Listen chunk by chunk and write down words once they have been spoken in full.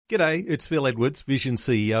G'day, it's Phil Edwards, Vision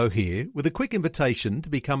CEO here, with a quick invitation to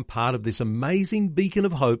become part of this amazing beacon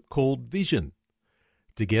of hope called Vision.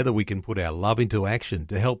 Together we can put our love into action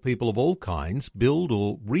to help people of all kinds build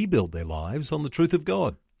or rebuild their lives on the truth of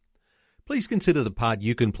God. Please consider the part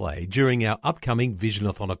you can play during our upcoming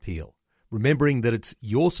Visionathon appeal, remembering that it's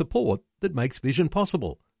your support that makes Vision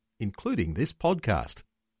possible, including this podcast.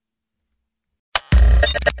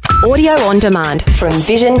 Audio on demand from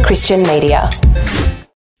Vision Christian Media.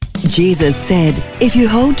 Jesus said, "If you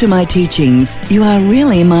hold to my teachings, you are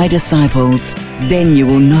really my disciples. Then you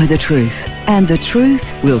will know the truth, and the truth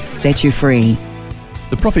will set you free."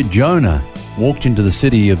 The prophet Jonah walked into the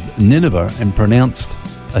city of Nineveh and pronounced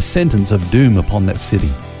a sentence of doom upon that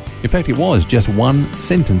city. In fact, it was just one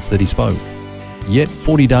sentence that he spoke. "Yet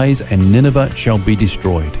 40 days and Nineveh shall be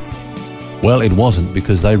destroyed." Well, it wasn't,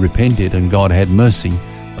 because they repented and God had mercy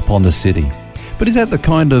upon the city. But is that the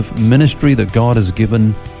kind of ministry that God has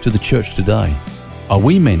given to the church today? Are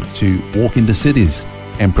we meant to walk into cities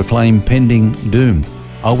and proclaim pending doom?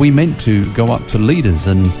 Are we meant to go up to leaders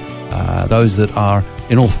and those that are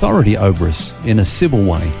in authority over us in a civil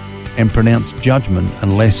way and pronounce judgment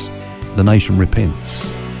unless the nation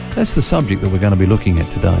repents? That's the subject that we're going to be looking at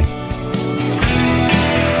today.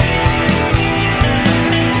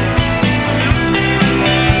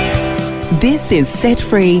 This is Set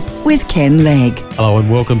Free with Ken Legg. Hello and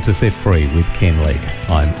welcome to Set Free with Ken Legg.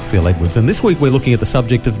 I'm Phil Edwards, and this week we're looking at the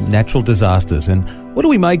subject of natural disasters and what do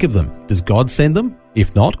we make of them? Does God send them?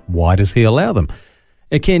 If not, why does he allow them?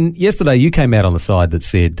 Ken, yesterday you came out on the side that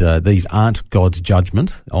said these aren't God's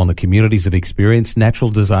judgment on the communities that have experienced natural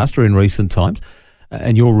disaster in recent times.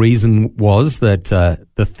 And your reason was that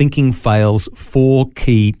the thinking fails 4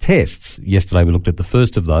 key tests. Yesterday we looked at the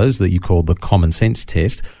first of those that you called the common sense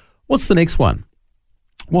test. What's the next one?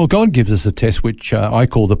 Well, God gives us a test which I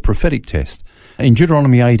call the prophetic test. In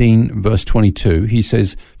Deuteronomy 18, verse 22, he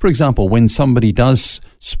says, for example, when somebody does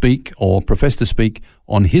speak or profess to speak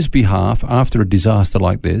on his behalf after a disaster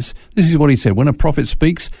like this is what he said. When a prophet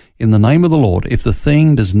speaks in the name of the Lord, if the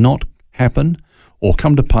thing does not happen or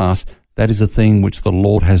come to pass, that is a thing which the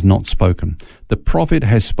Lord has not spoken. The prophet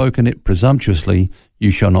has spoken it presumptuously,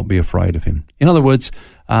 you shall not be afraid of him. In other words,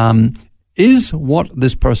 is what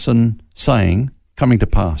this person saying coming to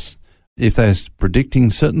pass? If they're predicting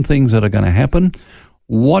certain things that are going to happen,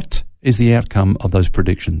 what is the outcome of those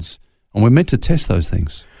predictions? And we're meant to test those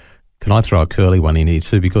things. Can I throw a curly one in here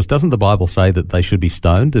too? Because doesn't the Bible say that they should be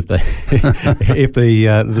stoned if they if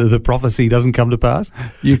the prophecy doesn't come to pass?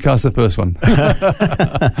 You cast the first one.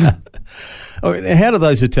 How do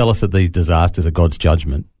those who tell us that these disasters are God's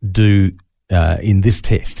judgment do in this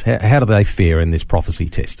test? How do they fare in this prophecy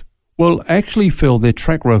test? Well, actually, Phil, their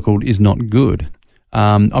track record is not good.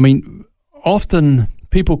 Often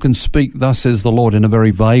people can speak, "Thus says the Lord," in a very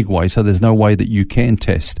vague way, so there's no way that you can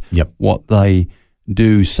test what they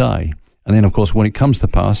do say. And then, of course, when it comes to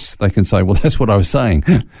pass, they can say, well, that's what I was saying.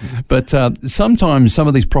 But sometimes some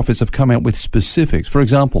of these prophets have come out with specifics. For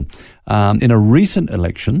example, in a recent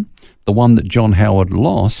election, the one that John Howard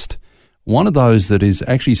lost, one of those that is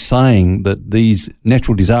actually saying that these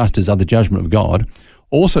natural disasters are the judgment of God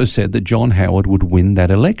also said that John Howard would win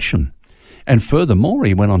that election. And furthermore,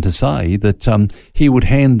 he went on to say that he would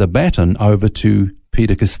hand the baton over to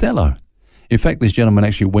Peter Costello. In fact, this gentleman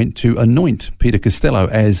actually went to anoint Peter Costello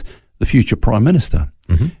as the future Prime Minister.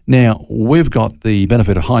 Mm-hmm. Now, we've got the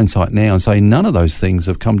benefit of hindsight now and say none of those things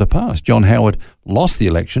have come to pass. John Howard lost the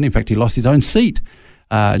election. In fact, he lost his own seat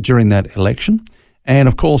during that election. And,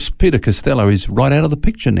 of course, Peter Costello is right out of the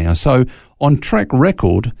picture now. So on track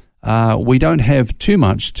record, we don't have too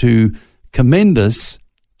much to commend us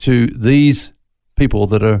to these people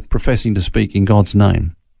that are professing to speak in God's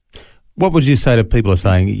name. What would you say to people who are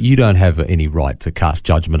saying you don't have any right to cast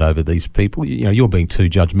judgment over these people? You're being too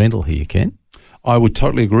judgmental here, Ken. I would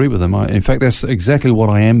totally agree with them. In fact, that's exactly what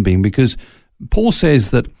I am being, because Paul says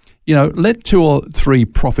that, let 2 or 3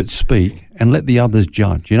 prophets speak and let the others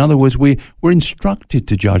judge. In other words, we're instructed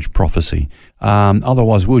to judge prophecy.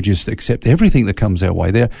 Otherwise, we'll just accept everything that comes our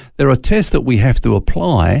way. There are tests that we have to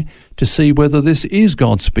apply to see whether this is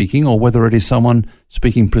God speaking or whether it is someone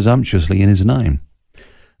speaking presumptuously in his name.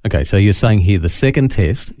 Okay, so you're saying here the second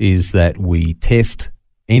test is that we test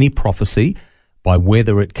any prophecy by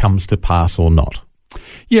whether it comes to pass or not.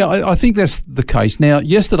 Yeah, I think that's the case. Now,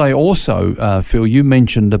 yesterday also, Phil, you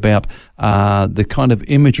mentioned about the kind of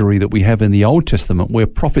imagery that we have in the Old Testament where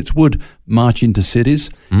prophets would march into cities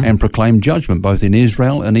and proclaim judgment, both in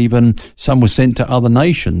Israel and even some were sent to other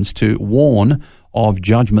nations to warn of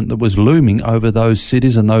judgment that was looming over those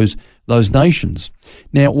cities and those nations.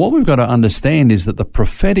 Now, what we've got to understand is that the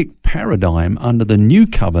prophetic paradigm under the new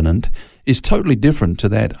covenant is totally different to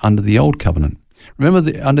that under the old covenant.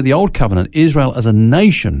 Remember, under the old covenant, Israel as a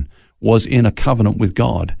nation was in a covenant with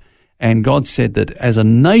God. And God said that as a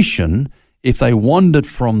nation, if they wandered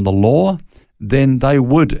from the law, then they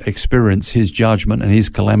would experience his judgment and his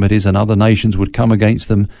calamities, and other nations would come against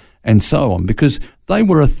them and so on, because they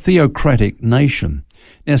were a theocratic nation.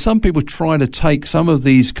 Now, some people try to take some of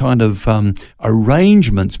these kind of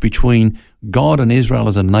arrangements between God and Israel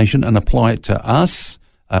as a nation and apply it to us.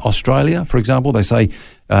 Australia, for example, they say,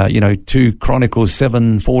 2 Chronicles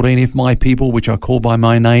 7:14, if my people, which are called by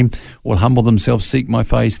my name, will humble themselves, seek my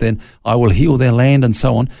face, then I will heal their land, and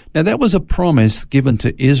so on. Now, that was a promise given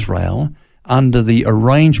to Israel under the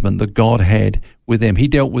arrangement that God had with them. He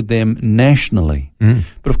dealt with them nationally.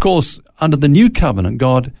 But of course, under the new covenant,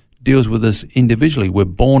 God deals with us individually. We're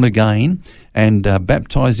born again and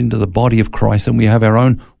baptized into the body of Christ, and we have our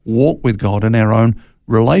own walk with God and our own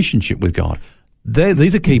relationship with God.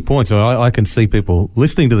 These are key points. I can see people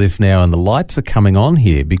listening to this now, and the lights are coming on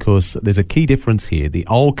here, because there's a key difference here. The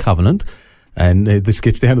old covenant, and this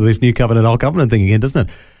gets down to this new covenant, old covenant thing again, doesn't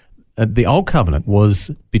it? The old covenant was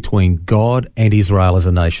between God and Israel as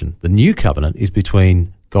a nation. The new covenant is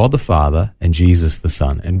between God the Father and Jesus the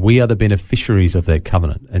Son, and we are the beneficiaries of that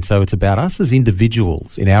covenant. And so it's about us as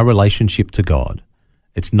individuals in our relationship to God.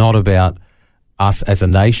 It's not about us as a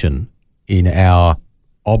nation in our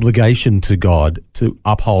obligation to God to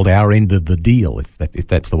uphold our end of the deal, if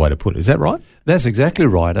that's the way to put it. Is that right? That's exactly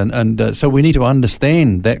right. And so we need to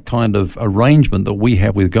understand that kind of arrangement that we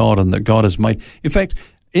have with God and that God has made. In fact,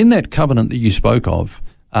 in that covenant that you spoke of,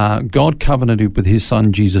 God covenanted with his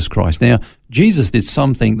son, Jesus Christ. Now, Jesus did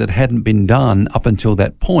something that hadn't been done up until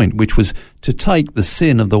that point, which was to take the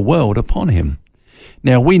sin of the world upon him.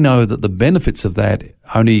 Now, we know that the benefits of that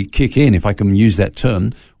only kick in, if I can use that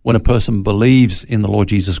term, when a person believes in the Lord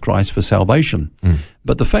Jesus Christ for salvation.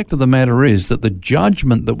 But the fact of the matter is that the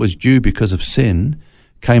judgment that was due because of sin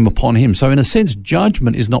came upon him. So in a sense,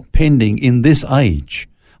 judgment is not pending in this age.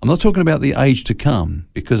 I'm not talking about the age to come,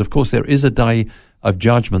 because of course there is a day of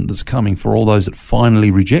judgment that's coming for all those that finally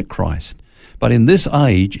reject Christ. But in this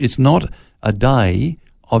age, it's not a day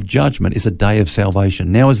of judgment, it's a day of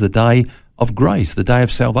salvation. Now is the day of grace, the day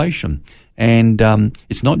of salvation. And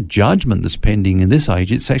it's not judgment that's pending in this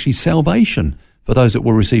age, it's actually salvation for those that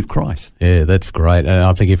will receive Christ. Yeah, that's great. And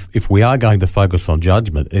I think if we are going to focus on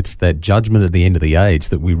judgment, it's that judgment at the end of the age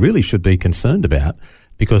that we really should be concerned about,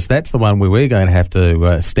 because that's the one where we're going to have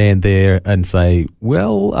to stand there and say,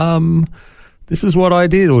 well, this is what I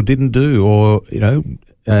did or didn't do, or,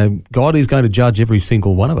 God is going to judge every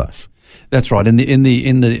single one of us. That's right, in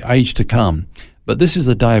the age to come. But this is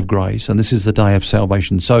the day of grace, and this is the day of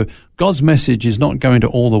salvation. So God's message is not going to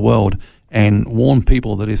all the world and warn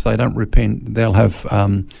people that if they don't repent, they'll have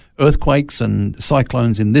earthquakes and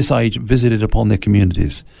cyclones in this age visited upon their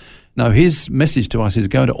communities. No, his message to us is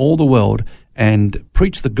go to all the world and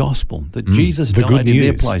preach the gospel, that Jesus died in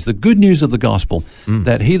their place. The good news of the gospel,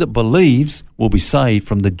 that he that believes will be saved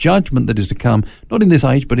from the judgment that is to come, not in this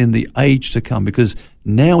age, but in the age to come, because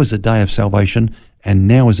now is a day of salvation and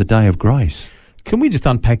now is a day of grace. Can we just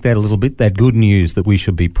unpack that a little bit, that good news that we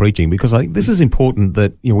should be preaching? Because I think this is important,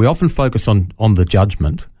 that we often focus on the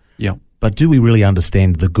judgment. Yeah. But do we really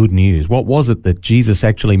understand the good news? What was it that Jesus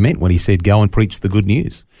actually meant when he said, go and preach the good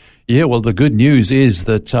news? Yeah, well, the good news is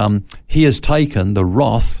that he has taken the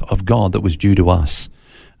wrath of God that was due to us.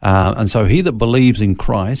 And so he that believes in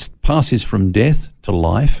Christ passes from death to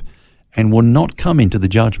life and will not come into the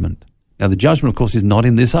judgment. Now, the judgment, of course, is not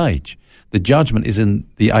in this age. The judgment is in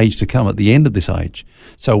the age to come, at the end of this age.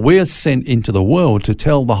 So we're sent into the world to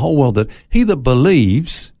tell the whole world that he that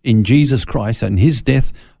believes in Jesus Christ and his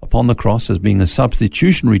death upon the cross as being a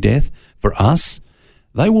substitutionary death for us,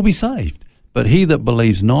 they will be saved. But he that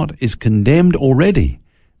believes not is condemned already.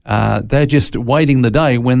 They're just waiting the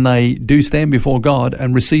day when they do stand before God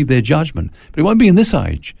and receive their judgment. But it won't be in this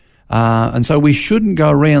age. And so we shouldn't go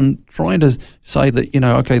around trying to say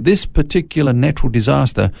that, this particular natural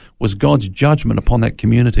disaster was God's judgment upon that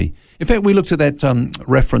community. In fact, we looked at that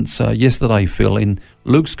reference yesterday, Phil, in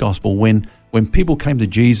Luke's Gospel, when people came to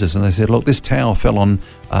Jesus and they said, look, this tower fell on,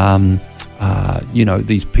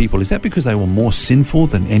 these people. Is that because they were more sinful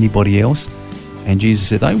than anybody else? And Jesus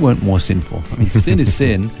said they weren't more sinful. I mean, sin is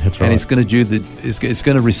sin, That's right. And it's going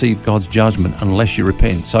to receive God's judgment unless you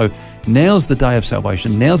repent. So now's the day of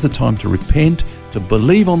salvation. Now's the time to repent, to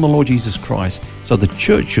believe on the Lord Jesus Christ. So the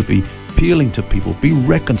church should be appealing to people, be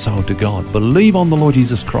reconciled to God, believe on the Lord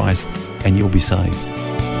Jesus Christ, and you'll be saved.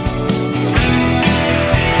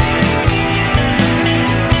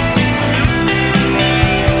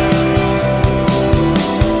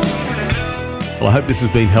 Well, I hope this has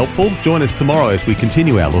been helpful. Join us tomorrow as we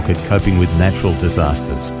continue our look at coping with natural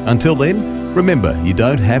disasters. Until then, remember, you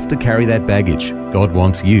don't have to carry that baggage. God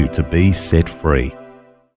wants you to be set free.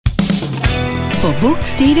 For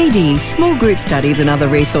books, DVDs, small group studies and other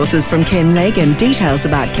resources from Ken Legg and details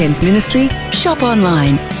about Ken's ministry, shop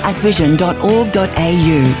online at vision.org.au.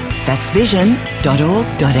 That's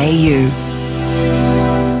vision.org.au.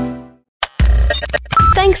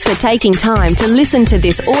 Thanks for taking time to listen to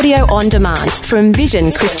this audio on demand from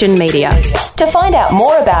Vision Christian Media. To find out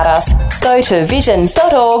more about us, go to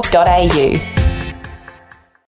vision.org.au.